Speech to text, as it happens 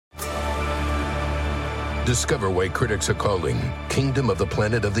Discover why critics are calling Kingdom of the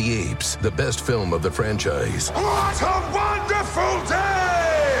Planet of the Apes the best film of the franchise. What a wonderful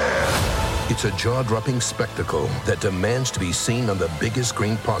day! It's a jaw-dropping spectacle that demands to be seen on the biggest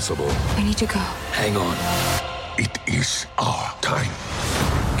screen possible. I need to go. Hang on. It is our time.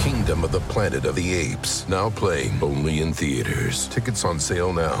 Kingdom of the Planet of the Apes. Now playing only in theaters. Tickets on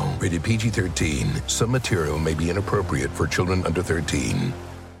sale now. Rated PG-13. Some material may be inappropriate for children under 13.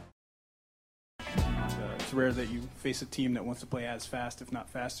 It's rare that you face a team that wants to play as fast, if not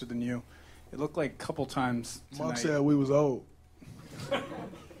faster than you. It looked like a couple times tonight. Mark said we was old.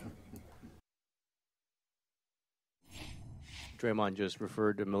 Draymond just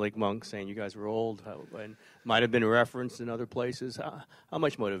referred to Malik Monk saying you guys were old and might have been referenced in other places. How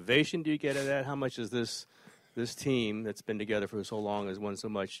much motivation do you get out of that? How much is this team that's been together for so long has won so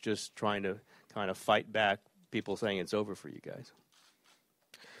much just trying to kind of fight back people saying it's over for you guys?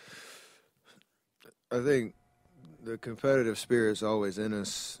 I think the competitive spirit's always in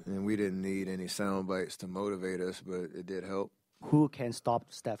us, and we didn't need any sound bites to motivate us, but it did help. Who can stop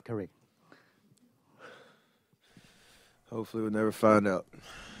Steph Curry? Hopefully we'll never find out.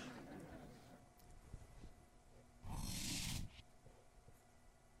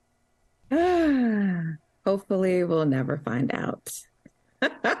 Hopefully we'll never find out.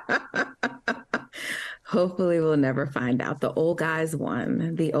 Hopefully we'll never find out. The old guys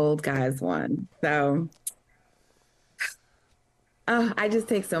won. The old guys won. So I just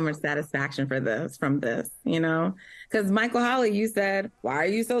take so much satisfaction from this, you know? Because Michael Holley, you said, why are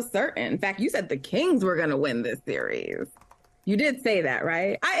you so certain? In fact, you said the Kings were going to win this series. You did say that,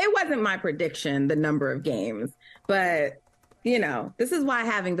 right? It wasn't my prediction, the number of games. But, you know, this is why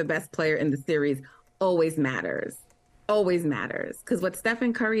having the best player in the series always matters. Always matters. Because what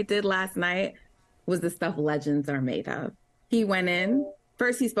Stephen Curry did last night was the stuff legends are made of. He went in.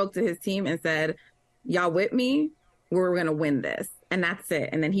 First, he spoke to his team and said, y'all with me? We're going to win this. And that's it.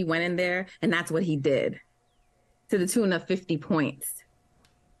 And then he went in there, and that's what he did. To the tune of 50 points.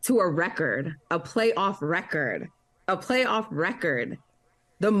 To a record. A playoff record. A playoff record.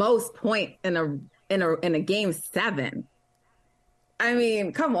 The most points in a game 7. I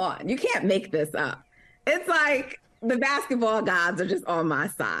mean, come on. You can't make this up. It's like the basketball gods are just on my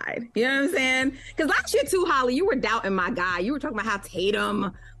side. You know what I'm saying? Because last year, too, Holly, you were doubting my guy. You were talking about how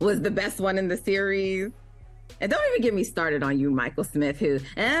Tatum was the best one in the series. And don't even get me started on you, Michael Smith, who,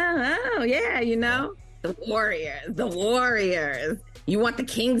 yeah, you know, the Warriors. You want the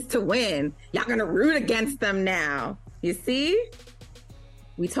Kings to win. Y'all going to root against them now. You see?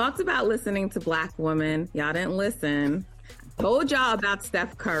 We talked about listening to Black women. Y'all didn't listen. Told y'all about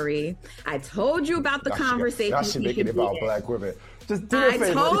Steph Curry. I told you about the conversation. Y'all should make it about Black women. Just do I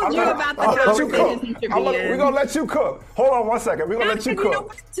told you about the conversation. We're gonna let you cook. Hold on one second. We're gonna let you cook. You know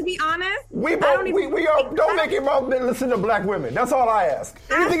what, to be honest, don't make it about listen to Black women. That's all I ask.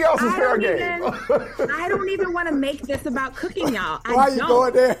 Anything else is fair game. I don't even want to make this about cooking, y'all. Why are you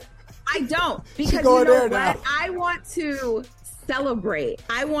going there? I don't, because you know what? I want to celebrate.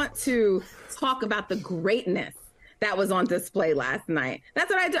 I want to talk about the greatness that was on display last night.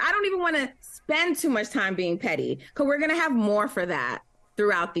 That's what I do. I don't even want to spend too much time being petty, because we're going to have more for that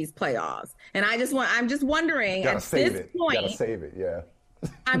throughout these playoffs. And I'm just wondering at this point. You gotta save it, yeah.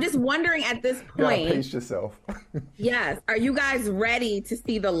 I'm just wondering at this point. You gotta pace yourself. Yes. Are you guys ready to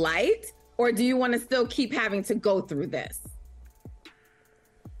see the light, or do you want to still keep having to go through this?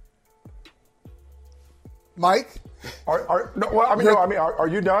 Mike? Are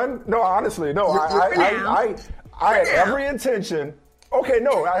you done? No, honestly, no. I had every intention. Okay,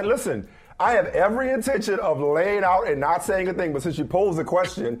 no, listen. I have every intention of laying out and not saying a thing, but since you posed the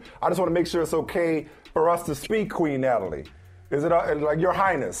question, I just want to make sure it's okay for us to speak, Queen Natalie. Is it like Your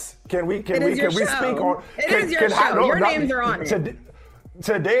Highness? Can we speak on? It is your show. Your names are on it.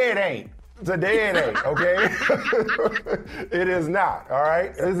 Today it ain't. Okay? It is not. All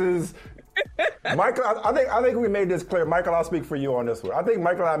right. This is Michael. I think we made this clear. Michael, I'll speak for you on this one. I think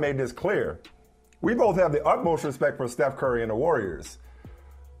Michael and I made this clear. We both have the utmost respect for Steph Curry and the Warriors.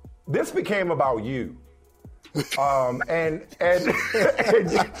 This became about you, and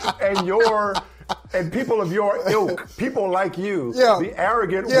people of your ilk, people like you, the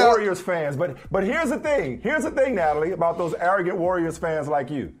arrogant Warriors fans. But here's the thing, Natalie, about those arrogant Warriors fans like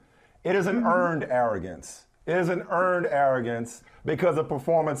you. It is an earned arrogance. It is an earned arrogance because of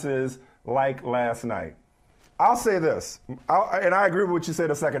performances like last night. I'll say this, and I agree with what you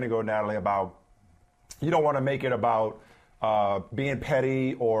said a second ago, Natalie, about you don't want to make it about being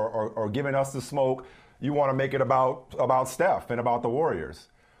petty or giving us the smoke. You want to make it about Steph and about the Warriors.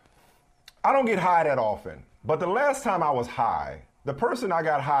 I don't get high that often, but the last time I was high, the person I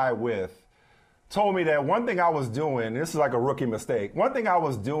got high with told me that one thing I was doing, this is like a rookie mistake, one thing I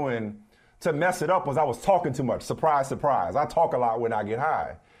was doing to mess it up was I was talking too much. Surprise, surprise. I talk a lot when I get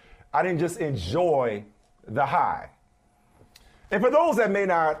high. I didn't just enjoy the high. And for those that may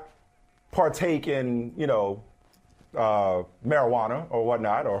not partake in, marijuana or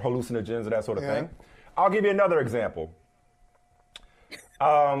whatnot, or hallucinogens or that sort of thing, I'll give you another example.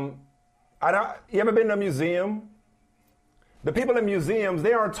 You ever been to a museum? The people in museums,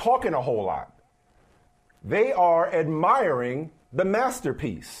 they aren't talking a whole lot. They are admiring the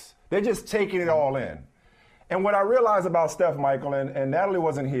masterpiece. They're just taking it all in. And what I realized about Steph, Michael, and Natalie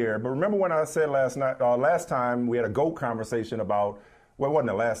wasn't here, but remember when I said last time we had a GOAT conversation about, well, it wasn't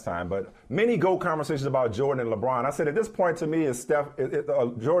the last time, but many GOAT conversations about Jordan and LeBron. I said at this point to me,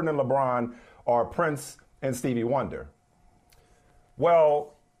 Jordan and LeBron are Prince and Stevie Wonder.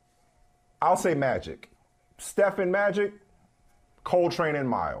 Well, I'll say Magic. Steph and Magic, Coltrane and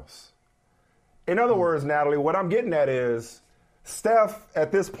Miles. In other words, Natalie, what I'm getting at is Steph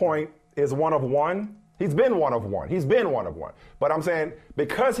at this point is one of one. He's been one of one. But I'm saying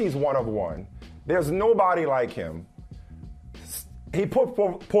because he's one of one, there's nobody like him. He put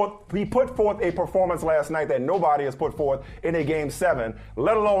forth a performance last night that nobody has put forth in a Game 7,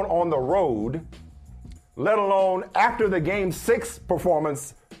 let alone on the road, let alone after the Game 6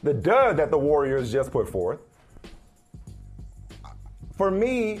 performance, the dud that the Warriors just put forth. For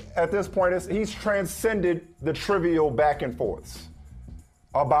me, at this point, he's transcended the trivial back and forths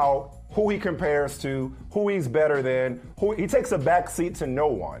about who he compares to, who he's better than, he takes a backseat to no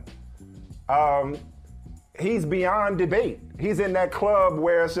one. He's beyond debate. He's in that club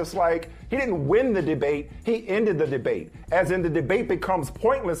where it's just like, he didn't win the debate, he ended the debate. As in the debate becomes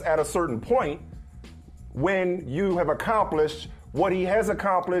pointless at a certain point when you have accomplished what he has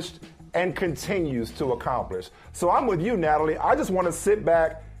accomplished and continues to accomplish. So I'm with you, Natalie. I just want to sit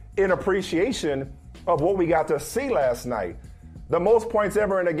back in appreciation of what we got to see last night. The most points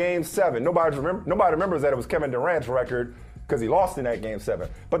ever in a Game 7. Nobody remembers that it was Kevin Durant's record because he lost in that Game 7.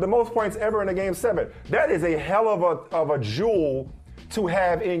 But the most points ever in a Game 7. That is a hell of a jewel to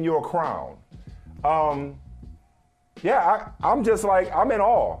have in your crown. I'm just like, I'm in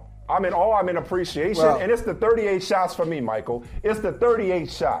awe. I'm in appreciation. Well, and it's the 38 shots for me, Michael. It's the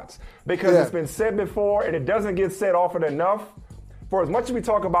 38 shots. Because it's been said before, and it doesn't get said often enough. For as much as we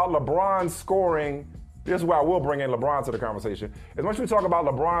talk about LeBron scoring, this is where I will bring in LeBron to the conversation. As much as we talk about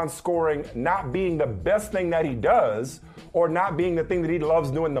LeBron scoring not being the best thing that he does, or not being the thing that he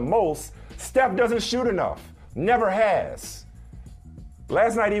loves doing the most, Steph doesn't shoot enough. Never has.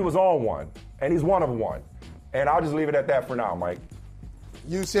 Last night he was on one, and he's one of one. And I'll just leave it at that for now, Mike.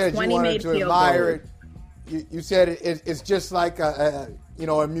 You said you wanted to admire it. You said it's just like a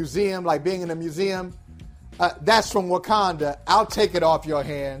museum, like being in a museum. That's from Wakanda. I'll take it off your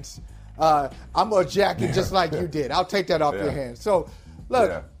hands. I'm going to jack it just like you did. I'll take that off your hands. So,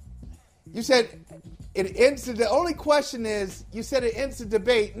 look, you said it ends the only question is, you said it ends the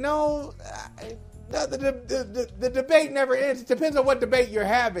debate. No, the debate never ends. It depends on what debate you're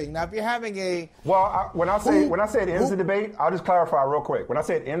having. Now, if you're having a... Well, when I say it ends the debate, I'll just clarify real quick. When I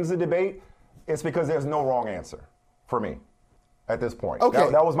say it ends the debate, it's because there's no wrong answer for me at this point. Okay.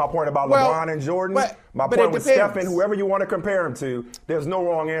 That was my point about LeBron and Jordan. My point with Steph and whoever you want to compare him to, there's no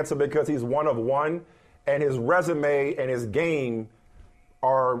wrong answer because he's one of one, and his resume and his game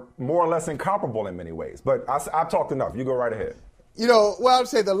are more or less incomparable in many ways. But I've talked enough. You go right ahead. I would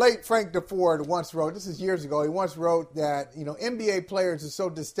say the late Frank DeFord once wrote, this is years ago, he once wrote that, NBA players are so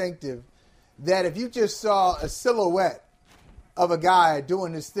distinctive that if you just saw a silhouette of a guy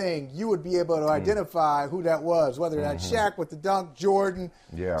doing this thing, you would be able to identify who that was, whether that's Shaq with the dunk, Jordan,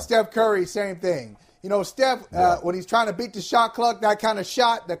 Steph Curry, same thing. Steph, when he's trying to beat the shot clock, that kind of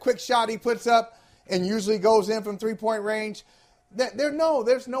shot, the quick shot he puts up and usually goes in from three-point range,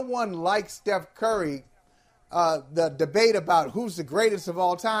 there's no one like Steph Curry. The debate about who's the greatest of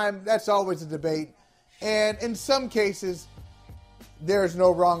all time, that's always a debate. And in some cases, there's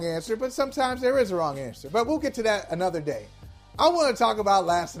no wrong answer, but sometimes there is a wrong answer. But we'll get to that another day. I want to talk about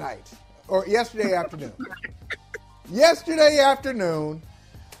last night, or yesterday afternoon. Yesterday afternoon,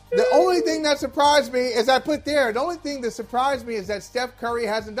 the only thing that surprised me is the only thing that surprised me is that Steph Curry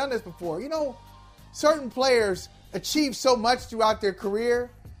hasn't done this before. Certain players achieve so much throughout their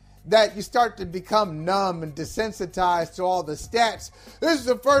career that you start to become numb and desensitized to all the stats. This is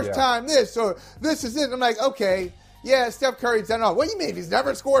the first time this, or this is it. I'm like, okay, Steph Curry's done all. What do you mean? He's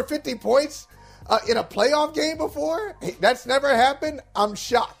never scored 50 points in a playoff game before? That's never happened? I'm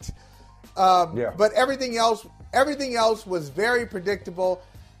shocked. But everything else was very predictable.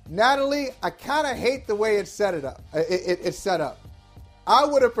 Natalie, I kind of hate the way it's set up. It's set up. I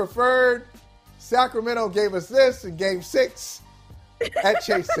would have preferred Sacramento gave us this in Game 6 at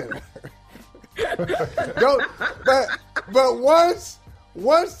Chase Center. But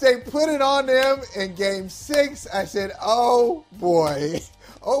once they put it on them in Game 6, I said, "Oh boy!"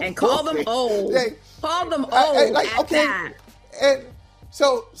 And call them old. Call them old. That. And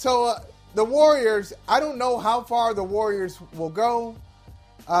so the Warriors. I don't know how far the Warriors will go.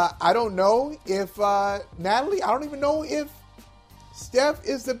 I don't know if Natalie. I don't even know if Steph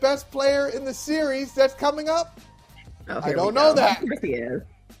is the best player in the series that's coming up. I don't know that. Of course he is.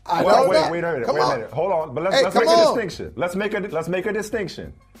 Wait a minute. Hold on. But let's make a distinction. Let's make a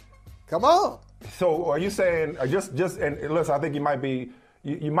distinction. Come on. So are you saying just and listen, I think you might be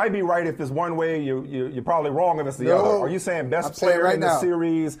right if it's one way, you're probably wrong if it's the other. Are you saying best player in the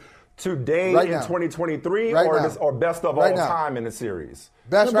series today in 2023 or best of all time in the series?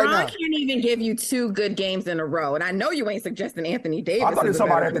 Best LeBron can't even give you 2 good games in a row. And I know you ain't suggesting Anthony Davis. I thought you were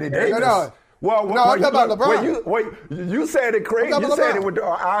talking about Anthony Davis. No. Well, I'm talking about LeBron. You said it crazy. You said it with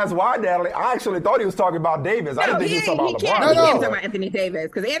eyes wide, Natalie. I actually thought he was talking about Davis. I didn't think he was talking about LeBron. He can't talk about Anthony Davis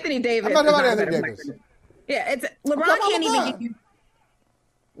because Anthony Davis. I'm not talking about Anthony Davis. Yeah, LeBron can't even give you.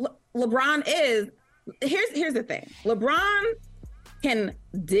 LeBron is. Here's the thing. LeBron can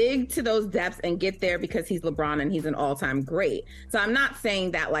dig to those depths and get there because he's LeBron and he's an all-time great. So I'm not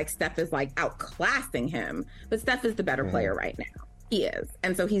saying that like Steph is like outclassing him, but Steph is the better player right now. He is.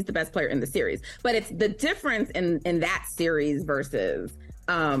 And so he's the best player in the series. But it's the difference in that series versus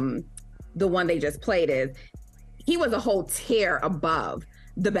the one they just played is he was a whole tier above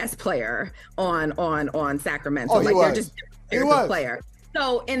the best player on Sacramento. They're just a player.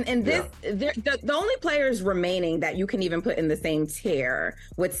 So in this, the only players remaining that you can even put in the same tier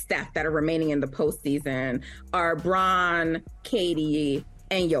with Steph that are remaining in the postseason are Bron, KD,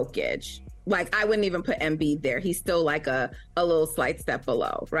 and Jokic. Like, I wouldn't even put Embiid there. He's still like a little slight step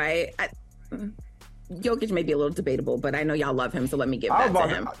below, right? Jokic may be a little debatable, but I know y'all love him, so let me give that to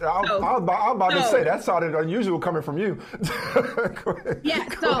him. I was about to say, that sounded unusual coming from you. Yeah,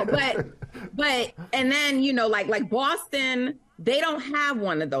 so, but, and then, you know, like Boston, they don't have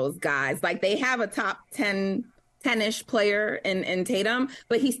one of those guys. Like, they have a top 10-ish player in Tatum,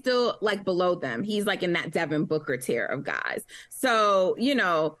 but he's still like below them. He's like in that Devin Booker tier of guys. So, you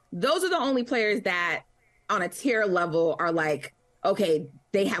know, those are the only players that on a tier level are like, okay,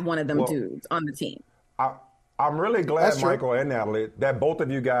 they have one of them dudes on the team. I'm really glad, Michael and Natalie, that both of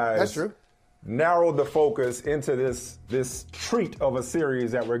you guys narrowed the focus into this treat of a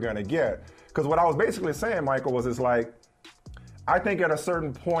series that we're going to get. Because what I was basically saying, Michael, was it's like, I think at a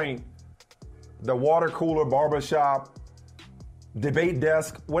certain point, the water cooler, barbershop, debate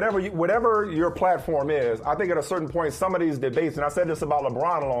desk, whatever your platform is, I think at a certain point, some of these debates, and I said this about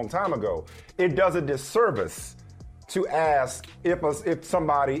LeBron a long time ago, it does a disservice to ask if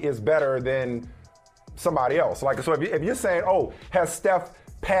somebody is better than somebody else. Like, so if you're saying, oh, has Steph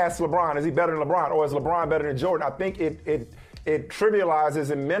passed LeBron? Is he better than LeBron? Or is LeBron better than Jordan? I think it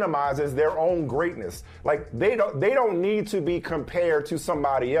trivializes and minimizes their own greatness. Like, they don't need to be compared to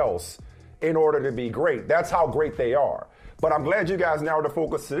somebody else in order to be great. That's how great they are. But I'm glad you guys narrowed the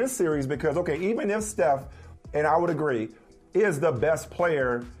focus to this series because, okay, even if Steph, and I would agree, is the best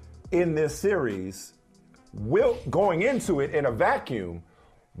player in this series, going into it in a vacuum,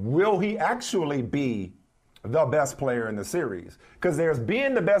 will he actually be the best player in the series? Because there's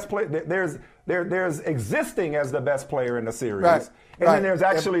being the best player, there's existing as the best player in the series, and then there's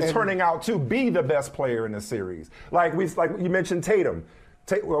actually turning out to be the best player in the series. Like you mentioned Tatum.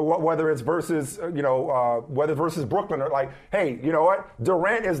 Whether it's versus Brooklyn, or like, hey, you know what?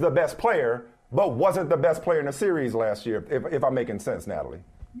 Durant is the best player, but wasn't the best player in the series last year, if I'm making sense, Natalie.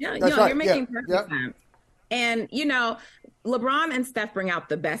 Yeah, you're making perfect sense. And, you know, LeBron and Steph bring out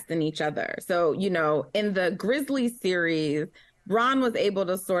the best in each other. So, you know, in the Grizzlies series, Bron was able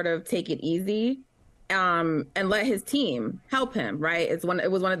to sort of take it easy and let his team help him, right? It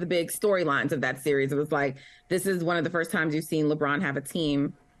was one of the big storylines of that series. It was like, this is one of the first times you've seen LeBron have a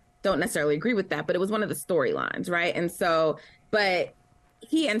team. Don't necessarily agree with that, but it was one of the storylines, right? And so, but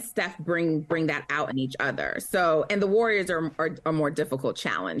he and Steph bring that out in each other. So, and the Warriors are a more difficult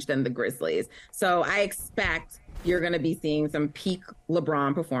challenge than the Grizzlies. So I expect you're going to be seeing some peak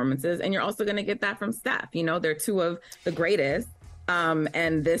LeBron performances, and you're also going to get that from Steph. You know, they're two of the greatest,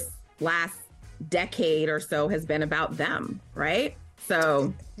 and this last decade or so has been about them, right?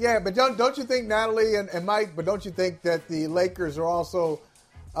 So yeah, but don't you think, Natalie and Mike, but don't you think that the Lakers are also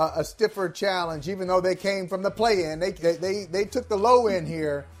a stiffer challenge, even though they came from the play-in? They took the low end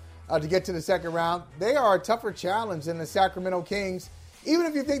here to get to the second round. They are a tougher challenge than the Sacramento Kings. Even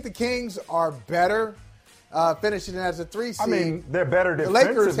if you think the Kings are better finishing as a 3 seed. I mean, they're better The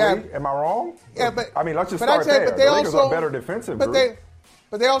defensively. Lakers have, am I wrong? Yeah, but I mean, let's just but start I'd say, there. But they the Lakers also, are better defensive but group.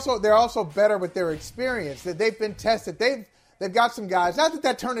 they're also better with their experience. That they've been tested. They've got some guys. Not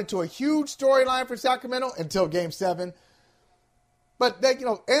that turned into a huge storyline for Sacramento until Game 7. But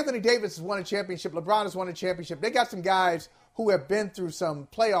Anthony Davis has won a championship. LeBron has won a championship. They got some guys who have been through some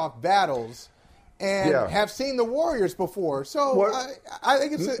playoff battles and have seen the Warriors before. So I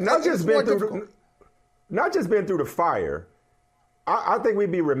think it's not just been through the fire. I think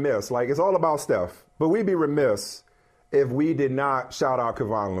we'd be remiss. Like, it's all about Steph, but we'd be remiss if we did not shout out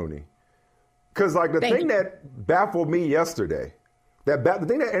Kevon Looney. Because, like, the thing that baffled me yesterday,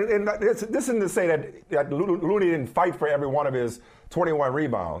 this isn't to say that Looney didn't fight for every one of his 21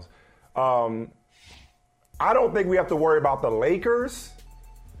 rebounds. I don't think we have to worry about the Lakers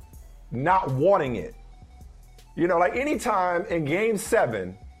not wanting it. Like anytime in Game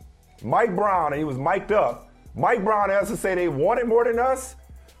 7, Mike Brown, and he was mic'd up, Mike Brown has to say they want it more than us.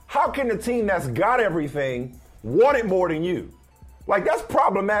 How can the team that's got everything want it more than you? Like, that's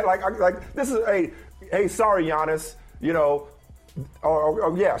problematic. Like this is hey, sorry, Giannis. Shout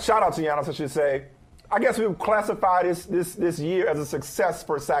out to Giannis, I should say. I guess we would classify this year as a success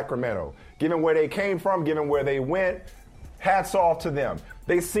for Sacramento, given where they came from, given where they went. Hats off to them.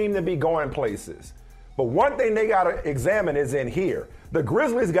 They seem to be going places. But one thing they got to examine is in here. The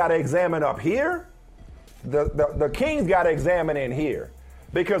Grizzlies got to examine up here. The Kings got to examine in here.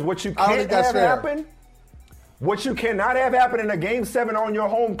 Because what you can't have happen, what you cannot have happen in a Game 7 on your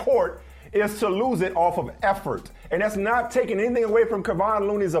home court is to lose it off of effort. And that's not taking anything away from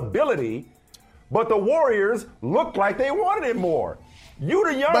Kevon Looney's ability, but the Warriors looked like they wanted it more. You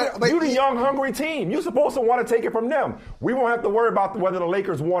the young, hungry team. You're supposed to want to take it from them. We won't have to worry about whether the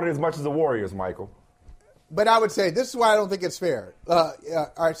Lakers want it as much as the Warriors, Michael. But I would say this is why I don't think it's fair. All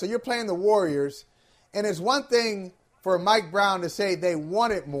right, so you're playing the Warriors, and it's one thing for Mike Brown to say they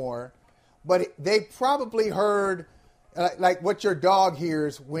want it more, but they probably heard like what your dog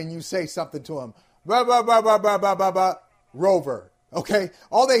hears when you say something to him. Blah, blah, blah, blah, blah, blah, blah, blah, Rover. Okay?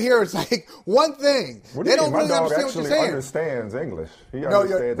 All they hear is like one thing. They don't really understand what you're saying. Understands English. Your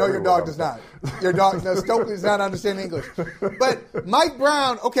dog does not. Your dog, Stokely does not understand English. But Mike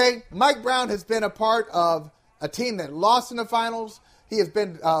Brown has been a part of a team that lost in the finals. He has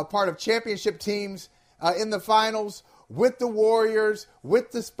been part of championship teams in the finals with the Warriors,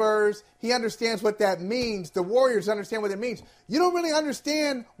 with the Spurs. He understands what that means. The Warriors understand what it means. You don't really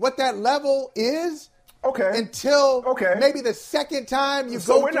understand what that level is until maybe the second time you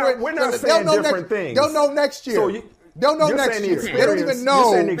go through it. We're not saying different things. Don't know next year. Don't know next year. They don't even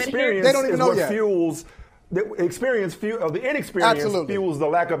know. You're saying experience they don't even know yet. Fuels the inexperience fuels the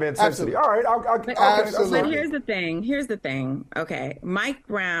lack of intensity. Absolutely. All right. But here's the thing. Okay, Mike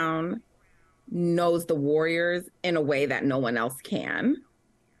Brown knows the Warriors in a way that no one else can.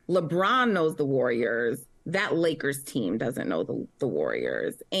 LeBron knows the Warriors. That Lakers team doesn't know the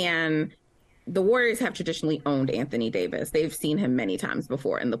Warriors. And the Warriors have traditionally owned Anthony Davis. They've seen him many times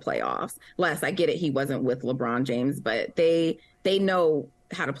before in the playoffs. Les, I get it, he wasn't with LeBron James, but they know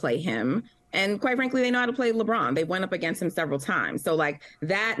how to play him. And quite frankly, they know how to play LeBron. They went up against him several times. So, like,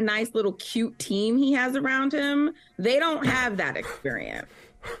 that nice little cute team he has around him, they don't have that experience.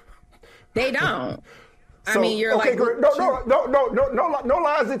 They don't. So, I mean, you're okay, like... No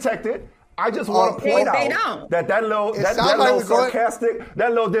lies detected. I just want to point out that little sarcastic,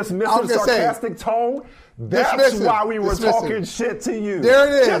 that little dismissive, sarcastic tone, that's why we were talking shit to you. There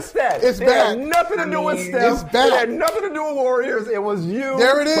it is. Just that. It's it bad. had nothing to do with Steph. It had nothing to do with Warriors. It was you.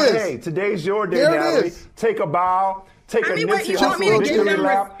 There it is. But hey, today's your day, Natalie. Take a bow. Take a Nipsey Hussle victory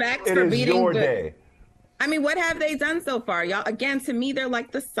lap. It is your day. I mean, what have they done so far? Y'all, again, to me, they're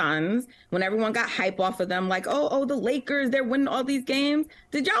like the Suns when everyone got hype off of them, like, oh, the Lakers, they're winning all these games.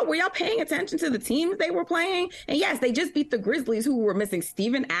 Were y'all paying attention to the teams they were playing? And yes, they just beat the Grizzlies, who were missing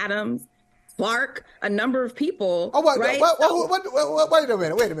Steven Adams, Clark, a number of people. Oh, wait a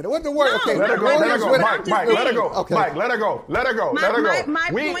minute. What the word? Okay, let her go. Mike, let her go. Okay. Mike, let her go. My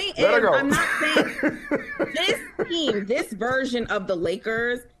point is, I'm not saying this team, this version of the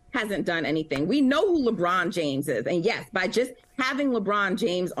Lakers hasn't done anything. We know who LeBron James is. And yes, by just having LeBron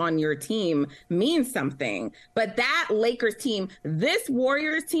James on your team means something. But that Lakers team, this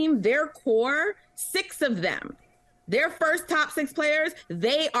Warriors team, their core, 6 of them Their first top 6 players,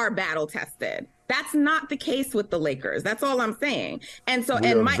 they are battle tested. That's not the case with the Lakers. That's all I'm saying. And so,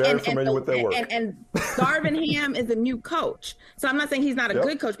 and Darvin Ham is a new coach. So I'm not saying he's not a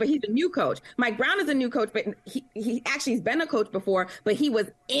good coach, but he's a new coach. Mike Brown is a new coach, but he actually has been a coach before, but he was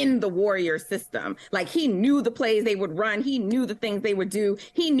in the Warriors system. Like, he knew the plays they would run. He knew the things they would do.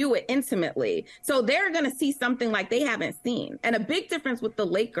 He knew it intimately. So they're going to see something like they haven't seen. And a big difference with the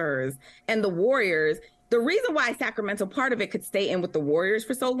Lakers and the Warriors, the reason why Sacramento, part of it, could stay in with the Warriors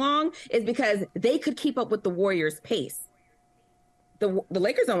for so long is because they could keep up with the Warriors' pace. The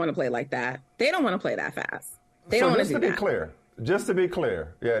Lakers don't want to play like that. They don't want to play that fast. They don't want to do that. Just to be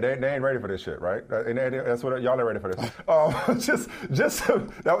clear, yeah, they ain't ready for this shit, right? And that's what y'all ain't ready for this.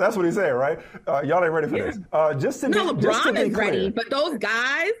 That's what he's saying, right? Y'all ain't ready for this. LeBron is ready, but those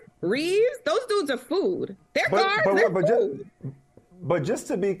guys, Reeves, those dudes are food. They're guards. But just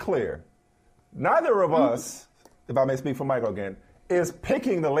to be clear, neither of us, if I may speak for Michael again, is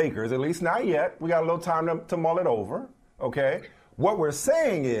picking the Lakers, at least not yet. We got a little time to mull it over, okay? What we're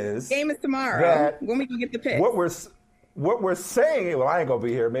saying is... Game is tomorrow, when we can get the pick. What we're saying, well, I ain't going to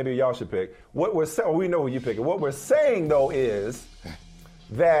be here. Maybe y'all should pick. We know who you pick. What we're saying, though, is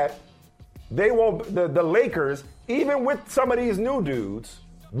that they won't... The Lakers, even with some of these new dudes,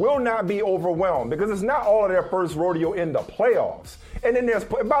 will not be overwhelmed because it's not all of their first rodeo in the playoffs. And then there's...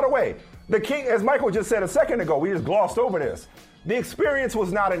 By the way... The King, as Michael just said a second ago, we just glossed over this. The experience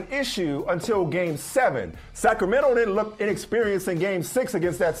was not an issue until Game 7. Sacramento didn't look inexperienced in Game 6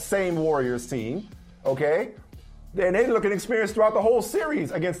 against that same Warriors team, okay? And they look inexperienced throughout the whole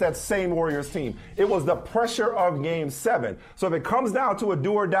series against that same Warriors team. It was the pressure of Game 7. So if it comes down to a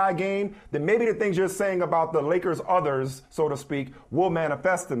do-or-die game, then maybe the things you're saying about the Lakers' others, so to speak, will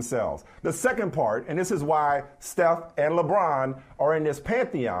manifest themselves. The second part, and this is why Steph and LeBron are in this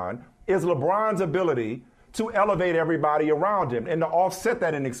pantheon, is LeBron's ability to elevate everybody around him and to offset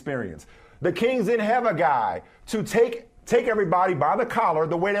that inexperience. The Kings didn't have a guy to take everybody by the collar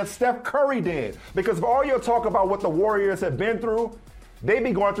the way that Steph Curry did. Because of all your talk about what the Warriors have been through, they'd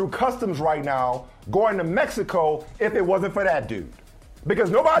be going through customs right now, going to Mexico if it wasn't for that dude. Because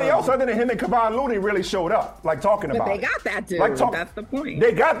nobody else other than him and Kevon Looney really showed up, talking about it. But they got that dude. That's the point.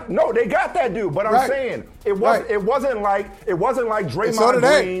 They got that dude. But I'm saying it wasn't like Draymond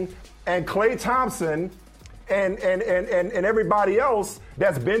Green and Klay Thompson and everybody else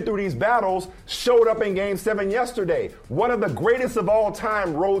that's been through these battles showed up in Game 7 yesterday. One of the greatest of all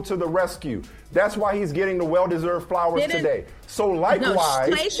time rode to the rescue. That's why he's getting the well-desered flowers today. So likewise,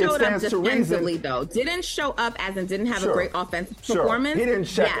 Klay showed up defensively, though. Didn't show up as in didn't have a great offensive performance. He didn't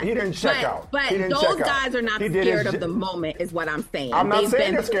check out. But those guys are not scared of the moment, is what I'm saying. I'm not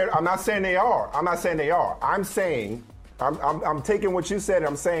saying they're scared. I'm not saying they are. I'm saying, I'm taking what you said and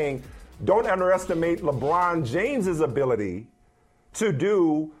I'm saying, don't underestimate LeBron James's ability to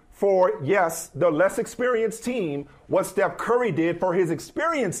do for, yes, the less experienced team what Steph Curry did for his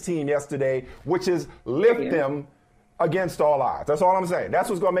experienced team yesterday, which is lift them against all odds. That's all I'm saying. That's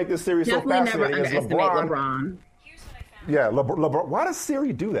what's going to make this series so fascinating. Never underestimate LeBron. Yeah, LeBron. Why does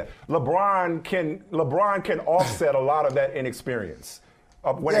Siri do that? LeBron can offset a lot of that inexperience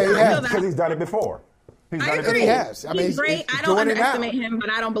because he's done it before. I agree. He has. He's great. I don't underestimate him, but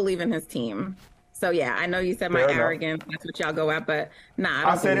I don't believe in his team. So, yeah, I know you said my arrogance. That's what y'all go at, but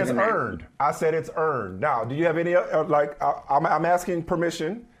I said it's earned. I said it's earned. Now, do you have any, I'm asking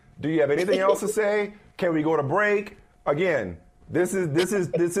permission. Do you have anything else to say? Can we go to break? Again, this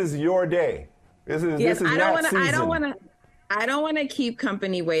is your day. This is season. I don't want to keep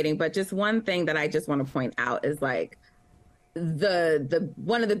company waiting, but just one thing that I just want to point out is the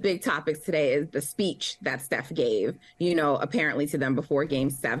one of the big topics today is the speech that Steph gave, apparently to them before Game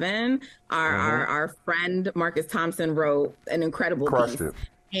 7. Our friend Marcus Thompson wrote an incredible piece.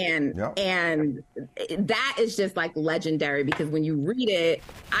 And that is just legendary because when you read it,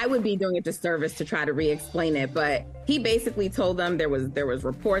 I would be doing a disservice to try to re-explain it. But he basically told them there was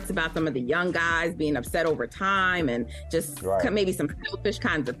reports about some of the young guys being upset over time and just maybe some selfish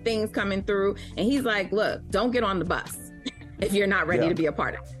kinds of things coming through. And he's like, look, don't get on the bus if you're not ready to be a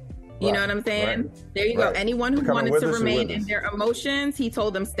part of it. You know what I'm saying? There you go. Anyone who wanted to remain in their emotions, he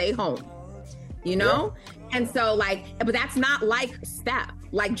told them stay home. And so but that's not like Steph.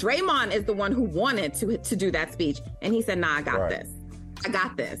 Draymond is the one who wanted to do that speech. And he said, nah, I got this. I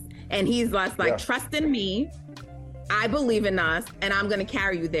got this. And he's trust in me. I believe in us and I'm going to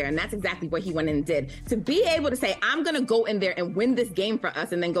carry you there. And that's exactly what he went in and did. To be able to say, I'm going to go in there and win this game for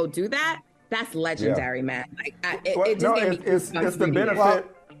us and then go do that. That's legendary, man. It's the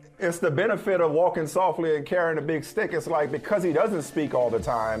benefit. It's the benefit of walking softly and carrying a big stick. It's because he doesn't speak all the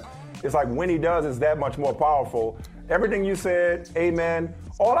time. It's when he does, it's that much more powerful. everything you said, amen.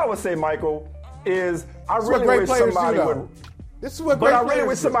 All I would say, Michael, is I This is really what great wish players somebody do, though. would. This is what But great I really players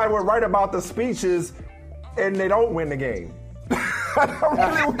wish do. somebody would write about the speeches and they don't win the game.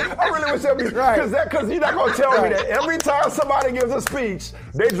 I really wish that because you're not gonna tell me that every time somebody gives a speech,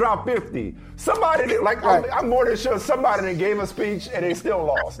 they drop 50. Somebody I'm more than sure somebody that gave a speech and they still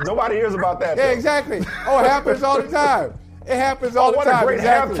lost. Nobody hears about that. Yeah, exactly. Oh, it happens all the time. It happens all the time. What a great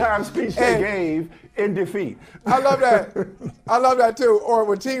exactly. halftime speech they gave in defeat. I love that. I love that too. Or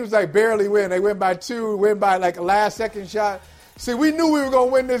when teams like barely win, they win by 2, win by like a last second shot. See, we knew we were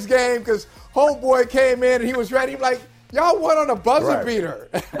gonna win this game because homeboy came in and he was ready. Like, y'all won on a buzzer beater.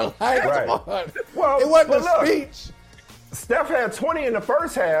 Like, come on. Well, it wasn't a speech. Steph had 20 in the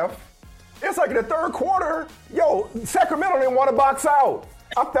first half. It's like in the third quarter, Sacramento didn't want to box out.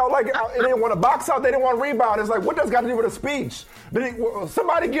 I felt like they didn't want to box out. They didn't want to rebound. It's like, what does got to do with a speech?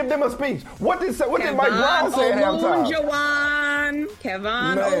 Somebody give them a speech. What did Mike Brown say at halftime?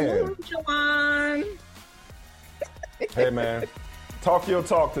 Kevon Looney. Hey, man. Talk your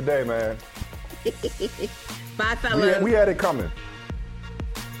talk today, man. Bye, fellas. We had it coming.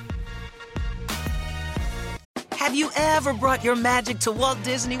 Have you ever brought your magic to Walt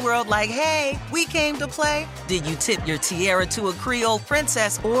Disney World like, hey, we came to play? Did you tip your tiara to a Creole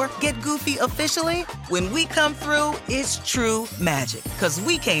princess or get goofy officially? When we come through, it's true magic, because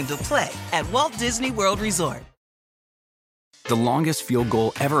we came to play at Walt Disney World Resort. The longest field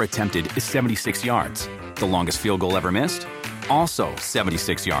goal ever attempted is 76 yards. The longest field goal ever missed? Also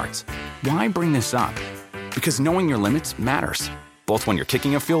 76 yards. Why bring this up? Because knowing your limits matters, both when you're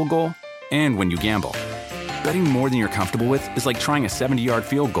kicking a field goal and when you gamble. Betting more than you're comfortable with is like trying a 70-yard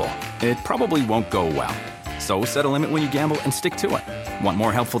field goal. It probably won't go well. So set a limit when you gamble and stick to it. Want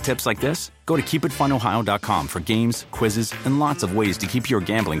more helpful tips like this? Go to keepitfunohio.com for games, quizzes, and lots of ways to keep your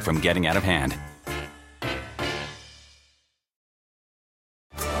gambling from getting out of hand.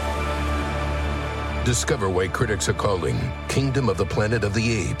 Discover why critics are calling Kingdom of the Planet of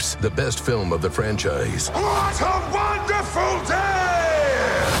the Apes the best film of the franchise. What a wonderful day!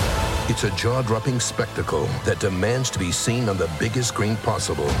 It's a jaw-dropping spectacle that demands to be seen on the biggest screen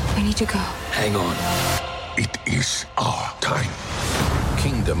possible. I need to go. Hang on. It is our time.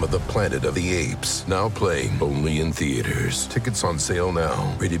 Kingdom of the Planet of the Apes, now playing only in theaters. Tickets on sale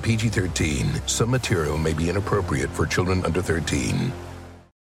now. Rated PG-13. Some material may be inappropriate for children under 13.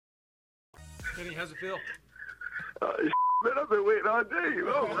 How's it feel? Man, I've been waiting all day.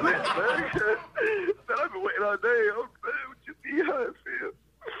 Oh, man. Man, I've been waiting all day. Oh, man, what you see how it feels?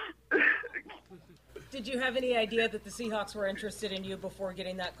 Did you have any idea that the Seahawks were interested in you before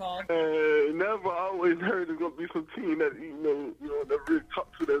getting that call? Never. I always heard there's going to be some team that, never really talk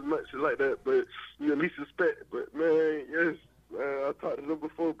to as much like that, but you at least expect. But, man, yes, I talked to them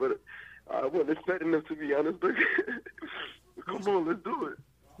before, but I wasn't expecting them, to be honest. But come on, let's do it.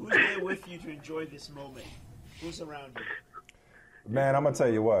 Who's there with you to enjoy this moment? Who's around you? Man, I'm going to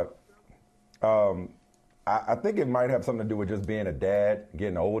tell you what. I think it might have something to do with just being a dad,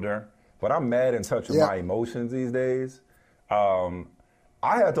 getting older. But I'm mad in touch with my emotions these days. I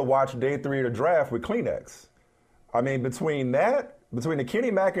had to watch day 3 of the draft with Kleenex. I mean, between the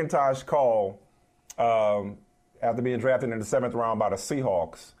Kenny McIntosh call after being drafted in the 7th round by the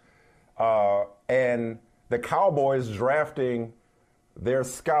Seahawks, and the Cowboys drafting their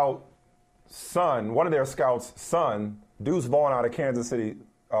scout son, one of their scouts' son, Deuce Vaughn out of Kansas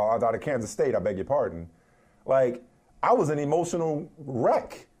State, I beg your pardon. Like, I was an emotional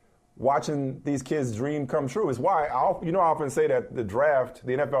wreck watching these kids' dream come true. Is why I often say that the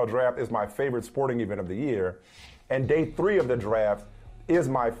NFL draft is my favorite sporting event of the year, and day 3 of the draft is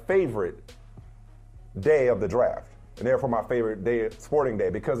my favorite day of the draft, and therefore my favorite day, sporting day,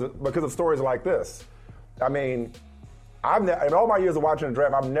 because of stories like this. I mean, in all my years of watching the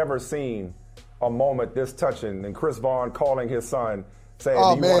draft, I've never seen a moment this touching than Chris Vaughn calling his son, saying,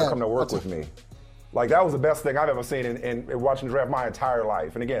 "Do you want to come to work with me?" Like, that was the best thing I've ever seen in watching the draft my entire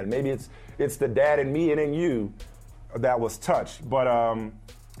life. And again, maybe it's the dad in me and in you that was touched. But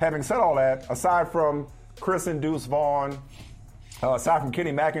having said all that, aside from Chris and Deuce Vaughn, aside from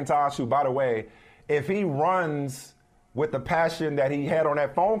Kenny McIntosh, who, by the way, if he runs with the passion that he had on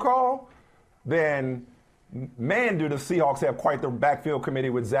that phone call, then man, do the Seahawks have quite the backfield committee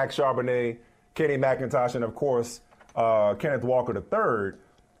with Zach Charbonnet, Kenny McIntosh, and, of course, Kenneth Walker III.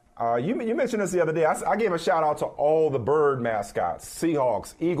 You mentioned this the other day. I gave a shout-out to all the bird mascots,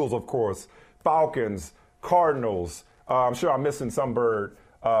 Seahawks, Eagles, of course, Falcons, Cardinals. I'm sure I'm missing some bird.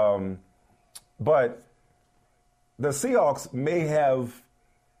 But the Seahawks may have,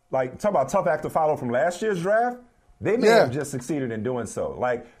 talk about tough act to follow from last year's draft, they may have just succeeded in doing so.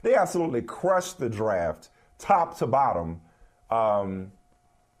 Like, they absolutely crushed the draft top to bottom.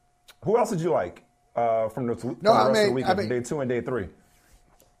 Who else did you like from the rest of the weekend, day 2 and day 3?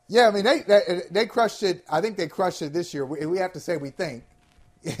 Yeah, I mean, they crushed it. I think they crushed it this year. We have to say we think,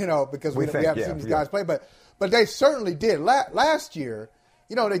 because we haven't seen these guys play. But they certainly did. Last year,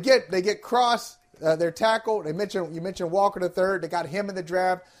 they get Cross, their tackle. You mentioned Walker III. They got him in the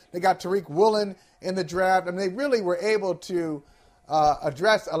draft. They got Tariq Woolen in the draft. I mean, they really were able to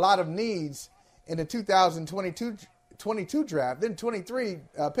address a lot of needs in the 2022 draft. Then 23,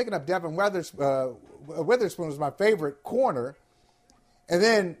 picking up Devin Witherspoon was my favorite corner. And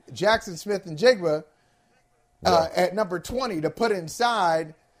then Jackson Smith and Jigba at number 20 to put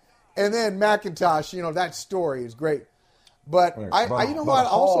inside. And then McIntosh, that story is great. But I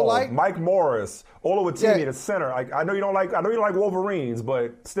also like Mike Morris, Oluwatimi, the center. I know you don't like Wolverines,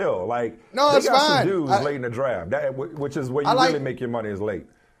 but still, they got some dudes late in the draft, which is where you really make your money is late.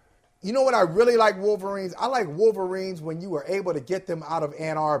 You know what I really like Wolverines? I like Wolverines when you were able to get them out of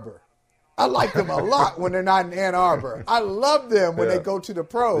Ann Arbor. I like them a lot when they're not in Ann Arbor. I love them when they go to the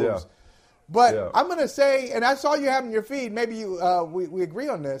pros. Yeah. But I'm going to say, and I saw you have in your feed, maybe we agree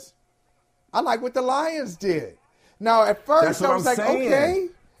on this. I like what the Lions did. Now, at first, I was like, okay,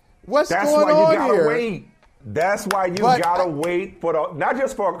 what's going on here? Wait. That's why you gotta wait for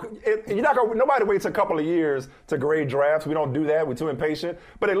nobody waits a couple of years to grade drafts. We don't do that. We're too impatient.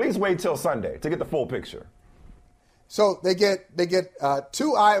 But at least wait till Sunday to get the full picture. So they get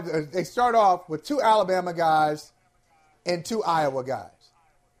two. They start off with 2 Alabama guys and 2 Iowa guys,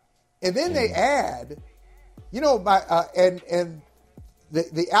 and then they add,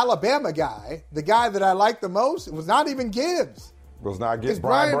 the Alabama guy, the guy that I like the most, it was not even Gibbs. It was not Gibbs. It's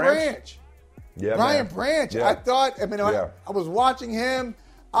Brian Branch. Yeah, Brian Branch. Yeah. I was watching him.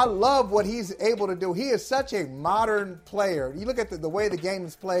 I love what he's able to do. He is such a modern player. You look at the way the game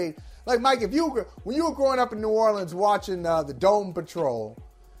is played. Like, Mike, when you were growing up in New Orleans watching the Dome Patrol,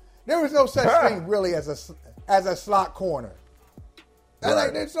 there was no such thing really as a slot corner.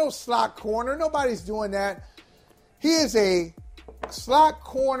 Right. There's no slot corner. Nobody's doing that. He is a slot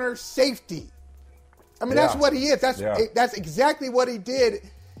corner safety. I mean, that's what he is. That's exactly what he did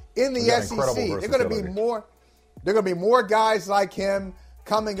in the SEC. They're going to be more guys like him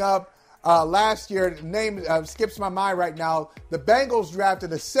coming up. Last year, the name skips my mind right now. The Bengals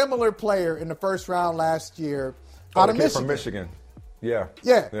drafted a similar player in the first round last year out of Michigan. From Michigan. Yeah.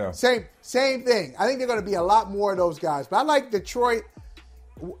 Same thing. I think they're going to be a lot more of those guys. But I like Detroit,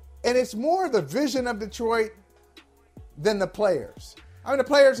 and it's more the vision of Detroit than the players. I mean, the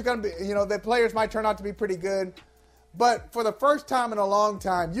players are going to be, the players might turn out to be pretty good. But for the first time in a long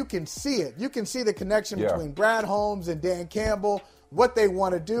time, you can see it. You can see the connection between Brad Holmes and Dan Campbell, what they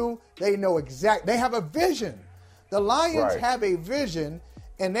want to do. They know they have a vision. The Lions have a vision,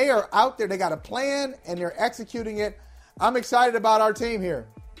 and they are out there. They got a plan, and they're executing it. I'm excited about our team here,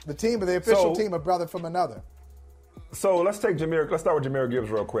 the official team of Brother from Another. So let's start with Jahmyr Gibbs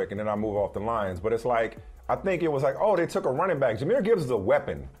real quick, and then I'll move off the Lions. But it's like, I think it was like, they took a running back. Jahmyr Gibbs is a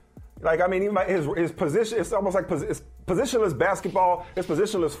weapon. His position, it's almost like it's positionless basketball, it's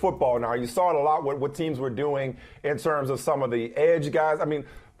positionless football now. You saw it a lot what teams were doing in terms of some of the edge guys. I mean,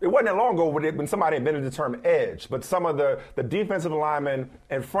 it wasn't that long ago when somebody invented the term edge, but some of the defensive linemen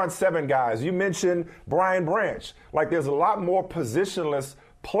and front seven guys, you mentioned Brian Branch. There's a lot more positionless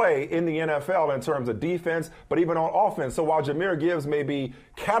play in the NFL in terms of defense, but even on offense. So while Jahmyr Gibbs may be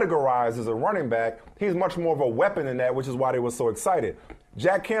categorized as a running back, he's much more of a weapon than that, which is why they were so excited.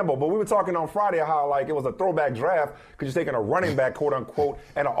 Jack Campbell, but we were talking on Friday how it was a throwback draft because you're taking a running back, quote unquote,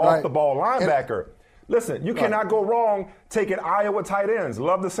 and an off-the-ball linebacker. Listen, you cannot go wrong taking Iowa tight ends.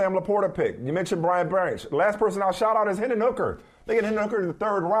 Love the Sam Laporta pick. You mentioned Brian Branch. Last person I'll shout out is Hendon Hooker. They get Hendon Hooker in the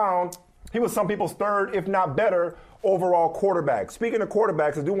 3rd round. He was some people's 3rd, if not better, overall quarterback. Speaking of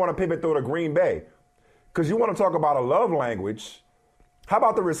quarterbacks, I do want to pivot though to Green Bay because you want to talk about a love language. How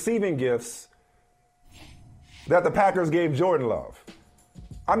about the receiving gifts that the Packers gave Jordan Love?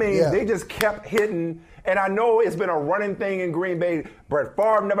 I mean, they just kept hitting, and I know it's been a running thing in Green Bay. Brett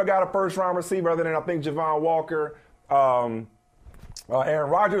Favre never got a first-round receiver other than, I think, Javon Walker. Aaron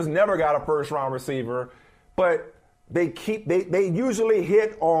Rodgers never got a first-round receiver. But they usually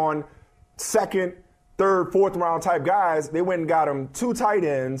hit on 2nd, 3rd, 4th-round type guys. They went and got them 2 tight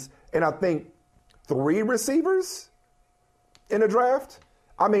ends and I think 3 receivers in the draft.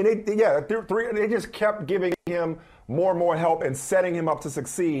 I mean, they just kept giving him more and more help and setting him up to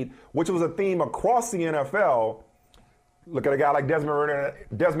succeed, which was a theme across the NFL. Look at a guy like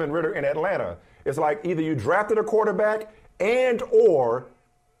Desmond Ridder in Atlanta. It's like either you drafted a quarterback and or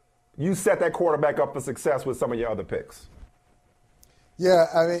you set that quarterback up for success with some of your other picks. Yeah,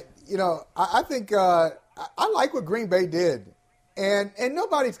 I mean, I think I like what Green Bay did. And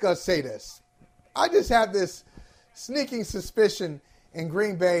nobody's going to say this. I just have this sneaking suspicion in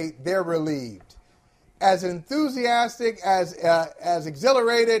Green Bay they're relieved. As enthusiastic, as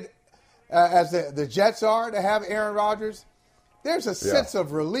exhilarated as the Jets are to have Aaron Rodgers, there's a sense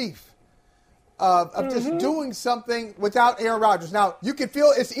of relief of just doing something without Aaron Rodgers. Now, you can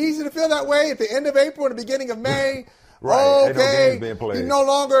feel it's easy to feel that way at the end of April and the beginning of May. Right. Okay, no games being played.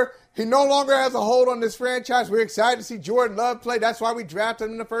 He no longer has a hold on this franchise. We're excited to see Jordan Love play. That's why we drafted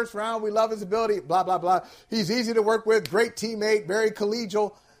him in the first round. We love his ability, blah, blah, blah. He's easy to work with, great teammate, very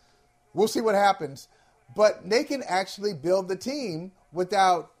collegial. We'll see what happens. But they can actually build the team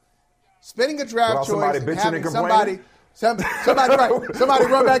without spending a draft choice and having somebody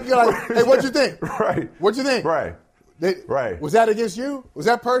run back and you're like, hey, what'd you think? Right. What'd you think? Right. Right. Was that against you? Was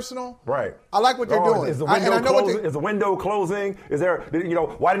that personal? Right. I like what they're doing. Is the window closing? Is there,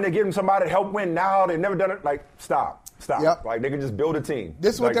 why didn't they give them somebody to help win now? They've never done it. Like, stop. Yep. Like, they can just build a team.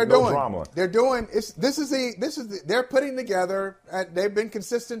 This is what they're no doing. Drama. They're doing, they're putting together, and they've been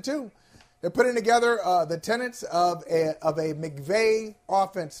consistent too. They're putting together the tenets of a McVay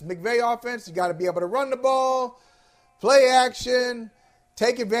offense. McVay offense, you got to be able to run the ball, play action,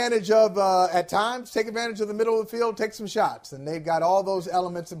 take advantage of, at times, take advantage of the middle of the field, take some shots. And they've got all those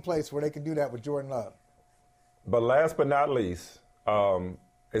elements in place where they can do that with Jordan Love. But last but not least,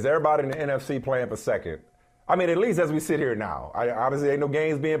 is everybody in the NFC playing for second? I mean, at least as we sit here now. Obviously, ain't no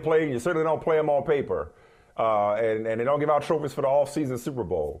games being played. You certainly don't play them on paper. And they don't give out trophies for the off-season Super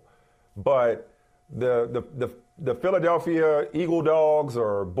Bowl. But the Philadelphia Eagle Dogs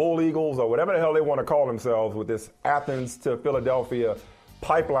or Bull Eagles or whatever the hell they want to call themselves with this Athens to Philadelphia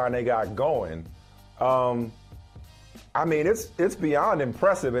pipeline they got going, I mean, it's beyond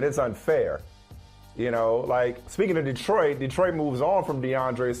impressive and it's unfair. Like, speaking of Detroit moves on from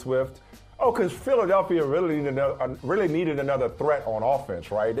DeAndre Swift. Oh, because Philadelphia really needed another threat on offense,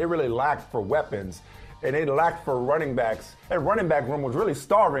 right? They really lacked for weapons. And they lacked for running backs. And running back room was really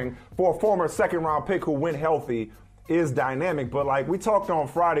starving for a former second-round pick who, when healthy, is dynamic. But, like, we talked on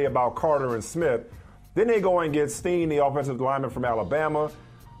Friday about Carter and Smith. Then they go and get Steen, the offensive lineman from Alabama.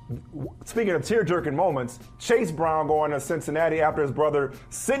 Speaking of tear-jerking moments, Chase Brown going to Cincinnati after his brother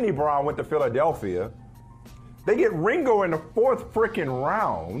Sidney Brown went to Philadelphia. They get Ringo in the fourth freaking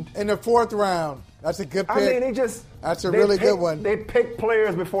round. In the fourth round. That's a good pick. I mean, that's a really good one. They pick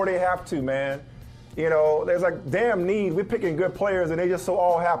players before they have to, man. There's like damn need. We're picking good players, and they just so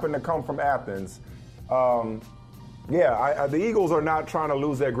all happen to come from Athens. The Eagles are not trying to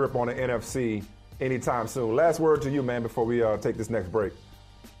lose their grip on the NFC anytime soon. Last word to you, man, before we take this next break.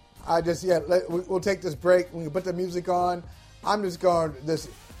 We'll take this break. When you put the music on, I'm just going to just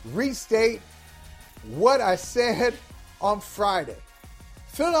restate what I said on Friday.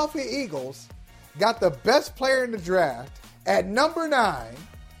 Philadelphia Eagles got the best player in the draft at number 9.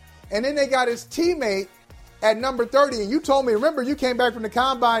 And then they got his teammate at number 30. And you told me, remember, you came back from the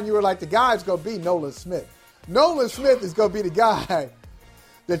combine, you were like, the guy's going to be Nolan Smith. Nolan Smith is going to be the guy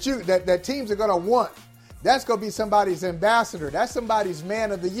that teams are going to want. That's going to be somebody's ambassador. That's somebody's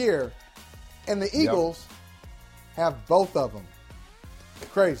man of the year. And the Eagles have both of them.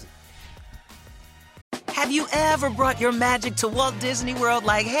 Crazy. Have you ever brought your magic to Walt Disney World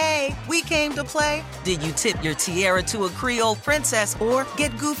like, hey, we came to play? Did you tip your tiara to a Creole princess or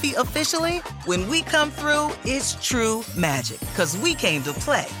get goofy officially? When we come through, it's true magic, because we came to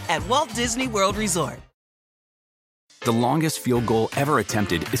play at Walt Disney World Resort. The longest field goal ever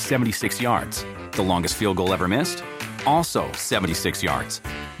attempted is 76 yards. The longest field goal ever missed? Also 76 yards.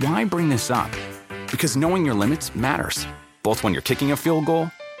 Why bring this up? Because knowing your limits matters, both when you're kicking a field goal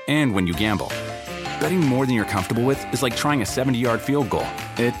and when you gamble. Betting more than you're comfortable with is like trying a 70-yard field goal.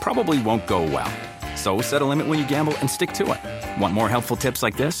 It probably won't go well. So set a limit when you gamble and stick to it. Want more helpful tips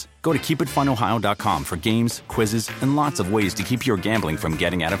like this? Go to keepitfunohio.com for games, quizzes, and lots of ways to keep your gambling from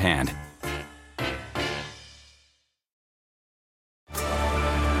getting out of hand.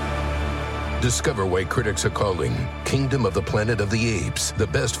 Discover why critics are calling Kingdom of the Planet of the Apes the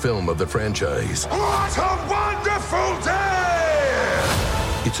best film of the franchise. What a wonderful day!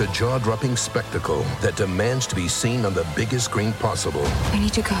 It's a jaw-dropping spectacle that demands to be seen on the biggest screen possible. We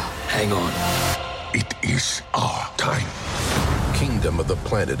need to go. Hang on. It is our time. Kingdom of the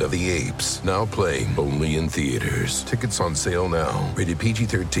Planet of the Apes. Now playing only in theaters. Tickets on sale now. Rated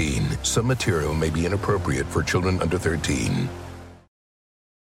PG-13. Some material may be inappropriate for children under 13.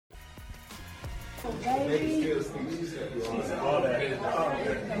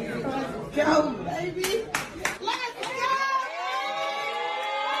 Go, baby.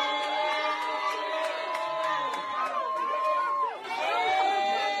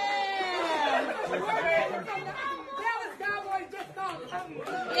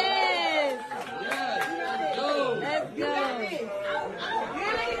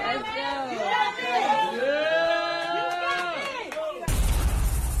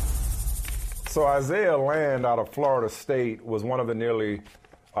 So Isaiah Land out of Florida State was one of the nearly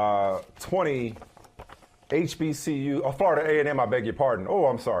 20 HBCU, Florida A&M, I beg your pardon. Oh,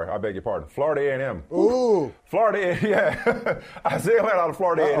 I'm sorry, I beg your pardon. Florida A&M. Ooh. Florida, yeah. Isaiah Land out of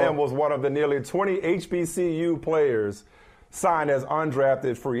Florida A&M was one of the nearly 20 HBCU players signed as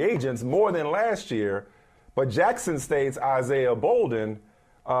undrafted free agents, more than last year. But Jackson State's Isaiah Bolden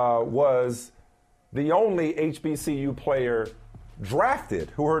was the only HBCU player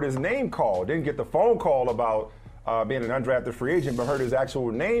drafted who heard his name called. Didn't get the phone call about being an undrafted free agent, but heard his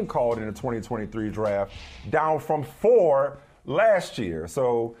actual name called in the 2023 draft, down from 4 last year.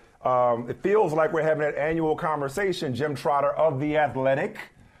 So it feels like we're having an annual conversation, Jim Trotter of The Athletic,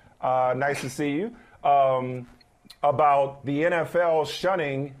 nice to see you, about the NFL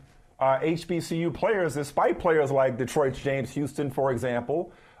shunning HBCU players, despite players like Detroit's James Houston, for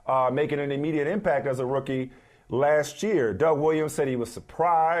example, making an immediate impact as a rookie last year. Doug Williams said he was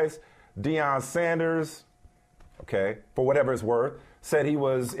surprised. Deion Sanders, okay, for whatever it's worth, said he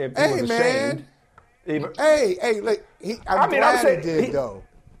was ashamed. Man. Look, I'm glad he did, though.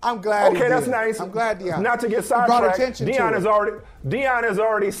 I'm glad he did. Okay, that's nice. I'm glad Deion. Not to get sidetracked, Deion has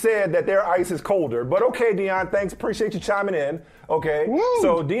already said that their ice is colder. But okay, Deion, thanks. Appreciate you chiming in. Okay,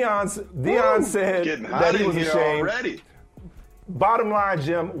 so Deion said that he was ashamed. Already. Bottom line,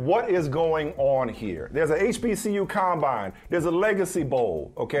 Jim, what is going on here? There's an HBCU combine. There's a legacy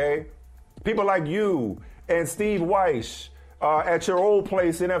bowl, okay? People like you and Steve Weiss at your old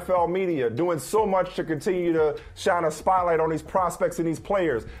place, NFL Media, doing so much to continue to shine a spotlight on these prospects and these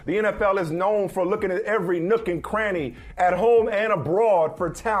players. The NFL is known for looking at every nook and cranny at home and abroad for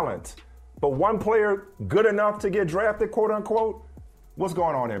talent. But one player good enough to get drafted, quote unquote? What's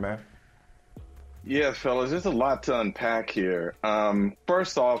going on here, man? Yeah, fellas, there's a lot to unpack here.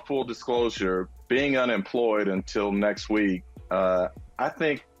 First off, full disclosure, being unemployed until next week, I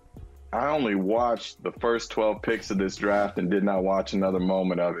think I only watched the first 12 picks of this draft and did not watch another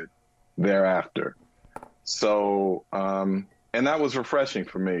moment of it thereafter. So, and that was refreshing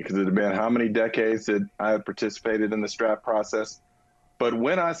for me because it had been how many decades that I had participated in this draft process. But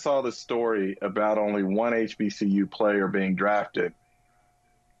when I saw the story about only one HBCU player being drafted,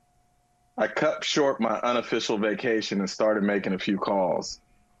 I cut short my unofficial vacation and started making a few calls.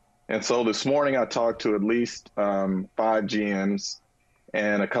 And so this morning I talked to at least 5 GMs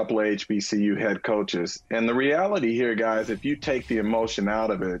and a couple of HBCU head coaches. And the reality here, guys, if you take the emotion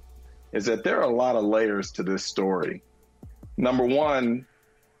out of it, is that there are a lot of layers to this story. Number one,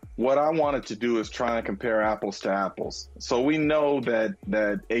 what I wanted to do is try and compare apples to apples. So we know that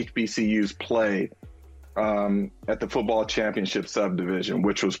HBCUs play at the football championship subdivision,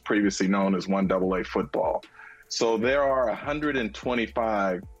 which was previously known as 1AA football. So there are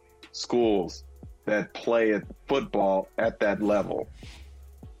 125 schools that play at football at that level.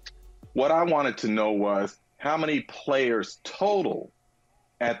 What I wanted to know was how many players total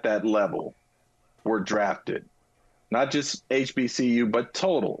at that level were drafted, not just HBCU, but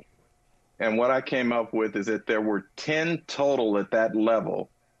total. And what I came up with is that there were 10 total at that level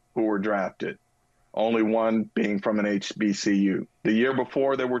who were drafted, only one being from an HBCU. The year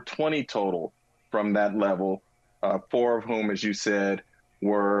before, there were 20 total from that level, 4 of whom, as you said,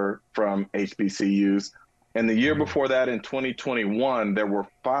 were from HBCUs. And the year before that, in 2021, there were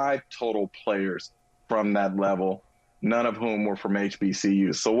 5 total players from that level, none of whom were from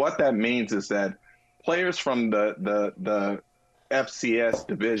HBCUs. So what that means is that players from the FCS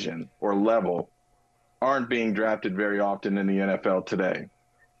division or level aren't being drafted very often in the NFL today.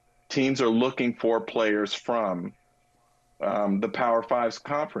 Teams are looking for players from the Power 5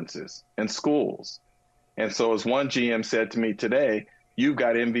 conferences and schools. And so as one GM said to me today, you've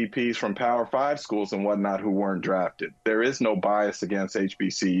got MVPs from Power 5 schools and whatnot who weren't drafted. There is no bias against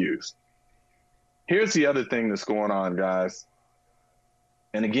HBCUs. Here's the other thing that's going on, guys.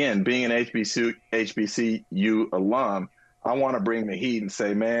 And again, being an HBCU alum, I want to bring the heat and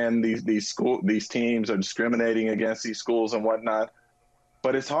say, man, these teams are discriminating against these schools and whatnot.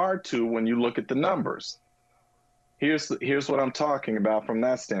 But it's hard to when you look at the numbers. Here's what I'm talking about from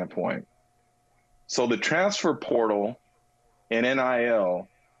that standpoint. So the transfer portal and NIL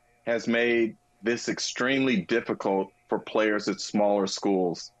has made this extremely difficult for players at smaller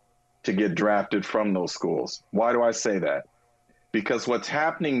schools to get drafted from those schools. Why do I say that? Because what's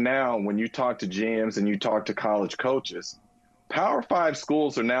happening now when you talk to GMs and you talk to college coaches, Power 5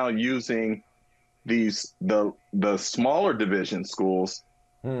 schools are now using the smaller division schools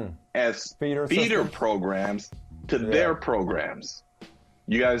as feeder programs to their programs.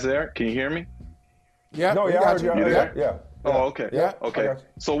 You guys there? Can you hear me? Yeah. No, yeah, you there? Yeah. Oh, okay. Yeah. Okay.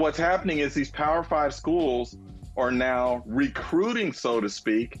 So what's happening is these Power 5 schools are now recruiting, so to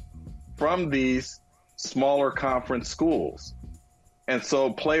speak, from these smaller conference schools. And so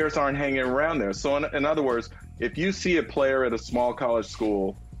players aren't hanging around there. So in other words, if you see a player at a small college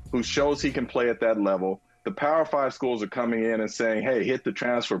school who shows he can play at that level, the Power 5 schools are coming in and saying, hey, hit the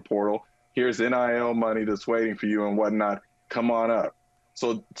transfer portal. Here's NIL money that's waiting for you and whatnot. Come on up.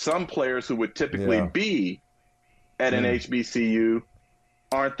 So some players who would typically be at an HBCU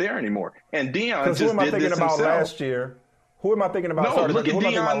aren't there anymore. And Deion just who am I did thinking this about himself. last year? Who am I thinking about? No, look at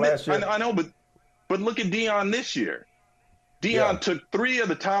Deion last year. I know, but look at Deion this year. Deion took 3 of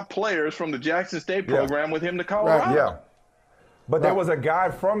the top players from the Jackson State program with him to Colorado. Right. Yeah. But there was a guy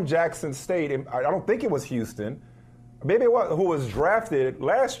from Jackson State, and I don't think it was Houston, maybe it was, who was drafted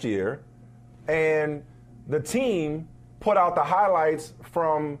last year, and the team put out the highlights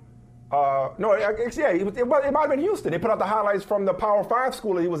from it might have been Houston. They put out the highlights from the Power 5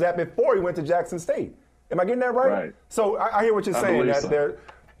 school that he was at before he went to Jackson State. Am I getting that right? So I hear what you're saying,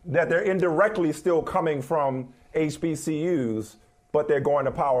 that they're indirectly still coming from HBCUs, but they're going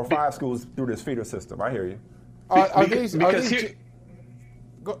to Power 5 schools through this feeder system. I hear you. Go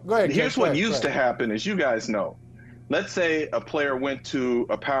ahead. Here's what used to happen, as you guys know. Let's say a player went to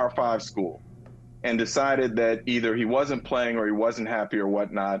a Power 5 school and decided that either he wasn't playing or he wasn't happy or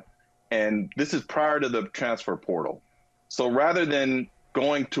whatnot. And this is prior to the transfer portal. So rather than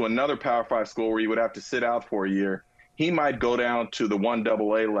going to another Power 5 school where he would have to sit out for a year, he might go down to the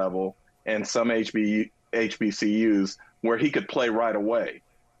 1AA level and some HBCUs where he could play right away.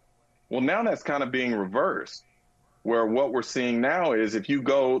 Well, now that's kind of being reversed, where what we're seeing now is if you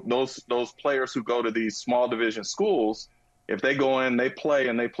go, those players who go to these small division schools, if they go in, they play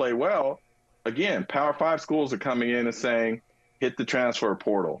and they play well, again, Power 5 schools are coming in and saying, hit the transfer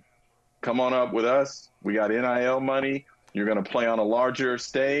portal. Come on up with us. We got NIL money. You're going to play on a larger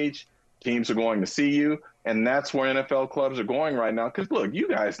stage. Teams are going to see you. And that's where NFL clubs are going right now. Because, look, you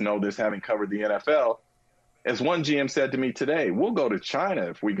guys know this, having covered the NFL. As one GM said to me today, we'll go to China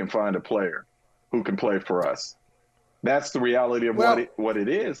if we can find a player who can play for us. That's the reality of what it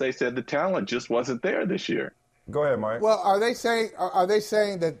is. They said the talent just wasn't there this year. Go ahead, Mike. Well, are they saying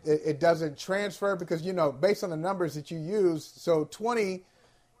that it doesn't transfer? Because, based on the numbers that you used, so 20 –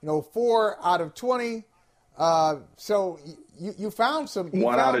 4 out of 20. So you found some. You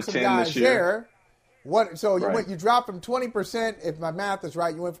 1 out of 10 guys this year. There. You dropped from 20%. If my math is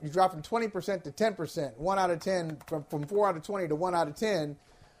right, you dropped from 20% to 10%. 1 out of 10 from 4 out of 20 to 1 out of 10.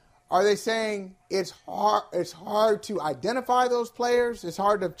 Are they saying it's hard? It's hard to identify those players. It's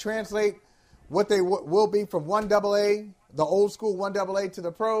hard to translate what they will be from 1AA, the old school 1AA, to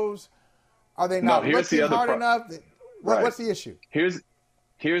the pros. Are they not looking hard enough? What's the issue?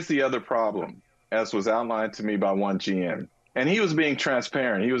 Here's the other problem, as was outlined to me by one GM. And he was being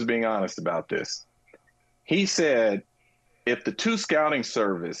transparent. He was being honest about this. He said, if the 2 scouting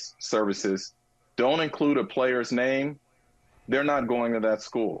services don't include a player's name, they're not going to that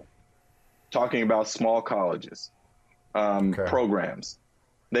school. Talking about small colleges, programs.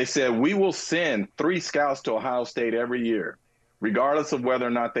 They said, we will send 3 scouts to Ohio State every year, regardless of whether or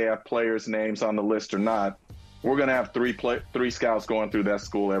not they have players' names on the list or not. We're going to have 3 scouts going through that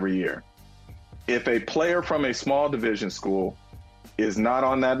school every year. If a player from a small division school is not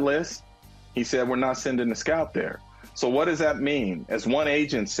on that list, he said, we're not sending a scout there. So what does that mean? As one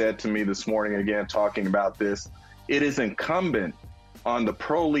agent said to me this morning, again, talking about this, it is incumbent on the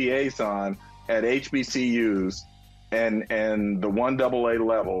pro liaison at HBCUs and the 1AA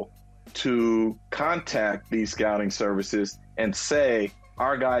level to contact these scouting services and say,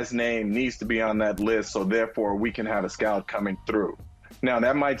 our guy's name needs to be on that list, so therefore we can have a scout coming through. Now,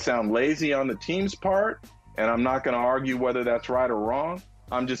 that might sound lazy on the team's part, and I'm not going to argue whether that's right or wrong.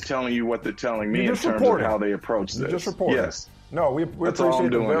 I'm just telling you what they're telling me in terms of how they approach this. Just report. Yes. No, we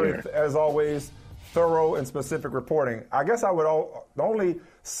appreciate the as always, thorough and specific reporting. I guess the only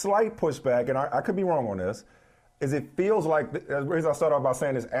slight pushback, and I could be wrong on this, is it feels like, the reason I started off by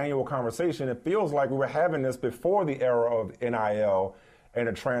saying this annual conversation, it feels like we were having this before the era of NIL and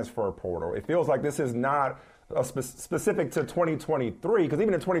a transfer portal. It feels like this is not specific to 2023, because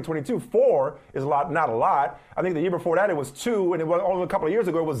even in 2022, 4 is not a lot. I think the year before that it was 2, and it was only a couple of years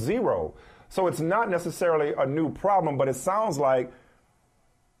ago it was 0. So it's not necessarily a new problem, but it sounds like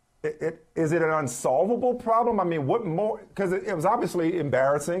is it an unsolvable problem? I mean, what more? Because it was obviously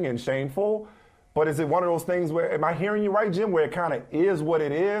embarrassing and shameful, but is it one of those things where, am I hearing you right, Jim, where it kind of is what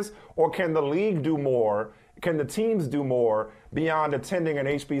it is, or can the league do more? Can the teams do more beyond attending an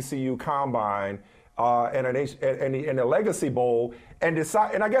HBCU combine and a Legacy Bowl and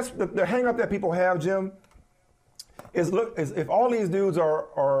decide? And I guess the hang up that people have, Jim, is if all these dudes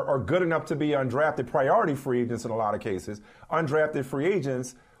are good enough to be undrafted priority free agents in a lot of cases, undrafted free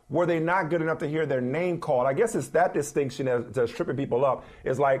agents, were they not good enough to hear their name called? I guess it's that distinction that's tripping people up.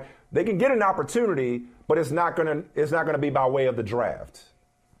 It's like they can get an opportunity, but it's not gonna be by way of the draft.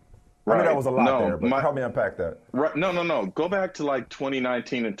 Right. I mean, that was a lot there, but help me unpack that. Right. No. Go back to like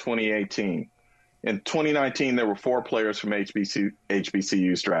 2019 and 2018. In 2019, there were 4 players from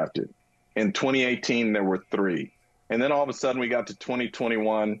HBCUs drafted. In 2018, there were 3. And then all of a sudden we got to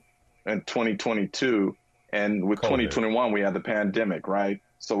 2021 and 2022. And with COVID. 2021, we had the pandemic, right?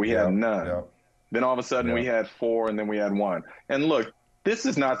 So we had none. Yep. Then all of a sudden we had 4, and then we had 1. And look, this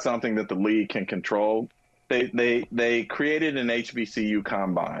is not something that the league can control. They created an HBCU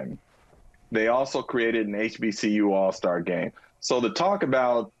combine. They also created an HBCU All-Star game. So to talk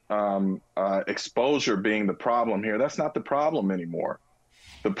about exposure being the problem here, that's not the problem anymore.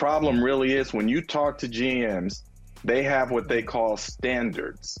 The problem really is when you talk to GMs, they have what they call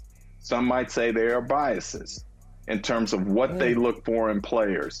standards. Some might say they are biases in terms of what they look for in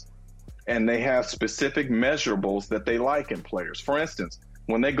players. And they have specific measurables that they like in players. For instance,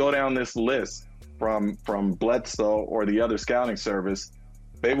 when they go down this list from Bledsoe or the other scouting service,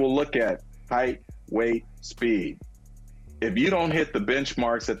 they will look at height, weight, speed. If you don't hit the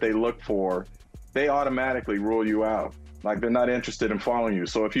benchmarks that they look for, they automatically rule you out. Like they're not interested in following you.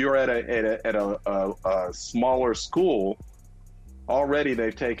 So if you're at a smaller school, already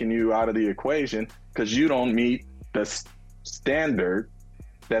they've taken you out of the equation because you don't meet the standard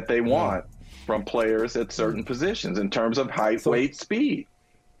that they want from players at certain positions in terms of height, weight, speed.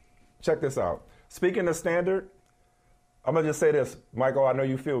 Check this out. Speaking of standard, I'm going to just say this, Michael, I know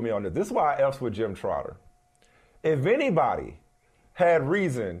you feel me on this. This is why I F's with Jim Trotter. If anybody had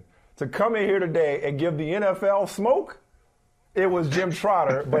reason to come in here today and give the NFL smoke, it was Jim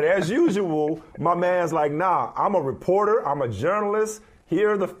Trotter. But as usual, my man's like, nah, I'm a reporter. I'm a journalist. Here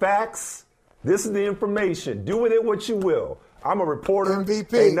are the facts. This is the information. Do with it what you will. I'm a reporter.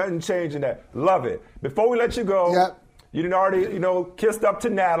 MVP. Ain't nothing changing that. Love it. Before we let you go, you done already, kissed up to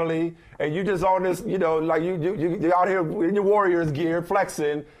Natalie, and you just on this, like you out here in your Warriors gear,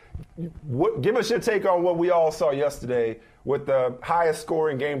 flexing. Give us your take on what we all saw yesterday with the highest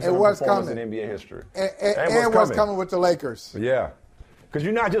scoring game performance in NBA history. And what's coming with the Lakers. Yeah. Because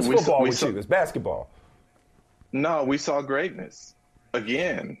you're not just football with you. It's basketball. No, we saw greatness.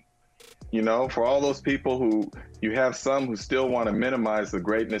 Again, for all those people who you have some who still want to minimize the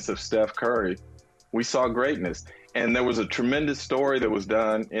greatness of Steph Curry, we saw greatness. And there was a tremendous story that was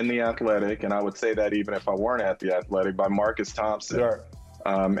done in The Athletic, and I would say that even if I weren't at The Athletic, by Marcus Thompson. Sure.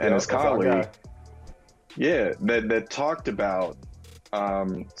 And his colleague, that talked about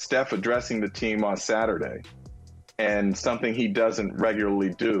Steph addressing the team on Saturday and something he doesn't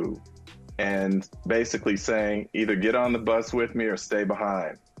regularly do, and basically saying either get on the bus with me or stay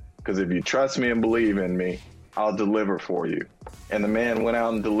behind, because if you trust me and believe in me, I'll deliver for you. And the man went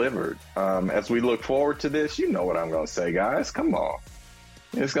out and delivered. As we look forward to this, you know what I'm going to say, guys. Come on.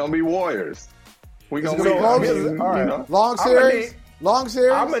 It's going to be Warriors. We're going to be all right. Long series? Long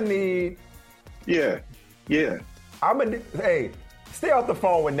series? I'm going to need. Yeah. I'm going to. Hey, stay off the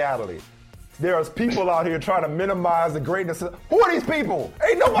phone with Natalie. There's people out here trying to minimize the greatness of. Who are these people?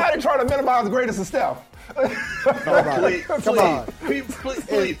 Ain't nobody trying to minimize the greatness of Steph. Please.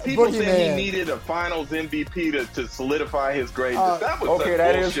 People said he needed a Finals MVP to solidify his greatness. That was okay.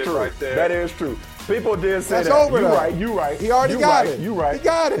 That is true. Right there. That is true. People did say that's that. Over You right. He already got it. You right. He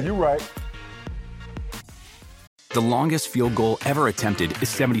got it. You right. The longest field goal ever attempted is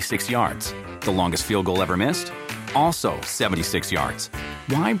 76 yards. The longest field goal ever missed? Also 76 yards.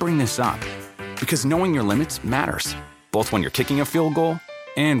 Why bring this up? Because knowing your limits matters, both when you're kicking a field goal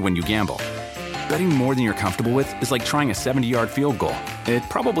and when you gamble. Betting more than you're comfortable with is like trying a 70-yard field goal. It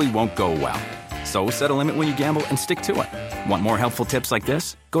probably won't go well. So set a limit when you gamble and stick to it. Want more helpful tips like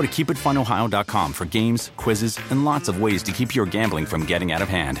this? Go to keepitfunohio.com for games, quizzes, and lots of ways to keep your gambling from getting out of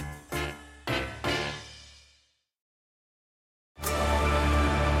hand.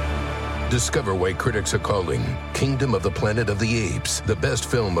 Discover why critics are calling Kingdom of the Planet of the Apes the best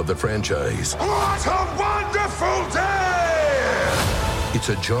film of the franchise. What a wonderful day! It's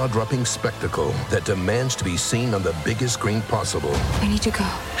a jaw-dropping spectacle that demands to be seen on the biggest screen possible. We need to go.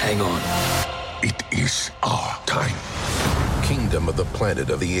 Hang on. It is our time. Kingdom of the Planet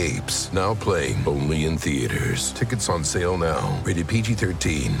of the Apes, now playing only in theaters. Tickets on sale now. Rated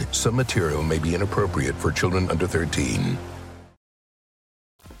PG-13. Some material may be inappropriate for children under 13.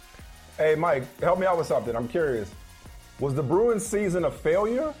 Hey, Mike, help me out with something. I'm curious. Was the Bruins season a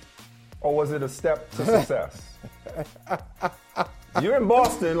failure, or was it a step to success? You're in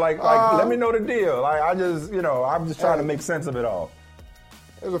Boston. Like, let me know the deal. Like, I'm just trying to make sense of it all.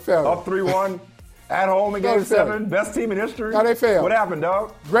 It was a failure. Up 3-1. At home in Game 7, best team in history. No, they failed. What happened,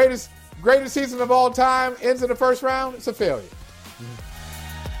 dog? Greatest season of all time, ends in the first round. It's a failure.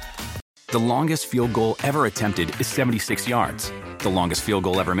 The longest field goal ever attempted is 76 yards. The longest field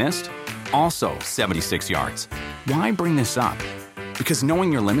goal ever missed? Also 76 yards. Why bring this up? Because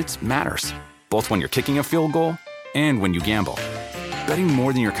knowing your limits matters, both when you're kicking a field goal and when you gamble. Betting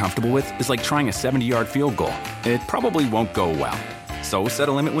more than you're comfortable with is like trying a 70-yard field goal. It probably won't go well. So set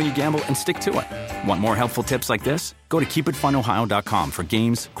a limit when you gamble and stick to it. Want more helpful tips like this? Go to keepitfunohio.com for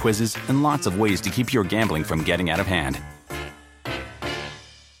games, quizzes, and lots of ways to keep your gambling from getting out of hand.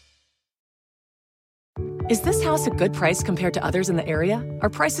 Is this house a good price compared to others in the area? Are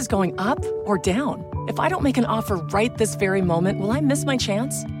prices going up or down? If I don't make an offer right this very moment, will I miss my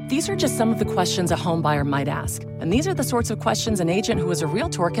chance? These are just some of the questions a home buyer might ask. And these are the sorts of questions an agent who is a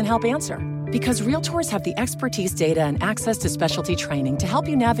Realtor can help answer. Because Realtors have the expertise, data, and access to specialty training to help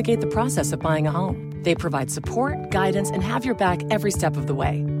you navigate the process of buying a home. They provide support, guidance, and have your back every step of the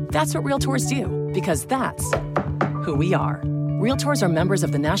way. That's what Realtors do, because that's who we are. Realtors are members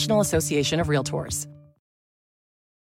of the National Association of Realtors.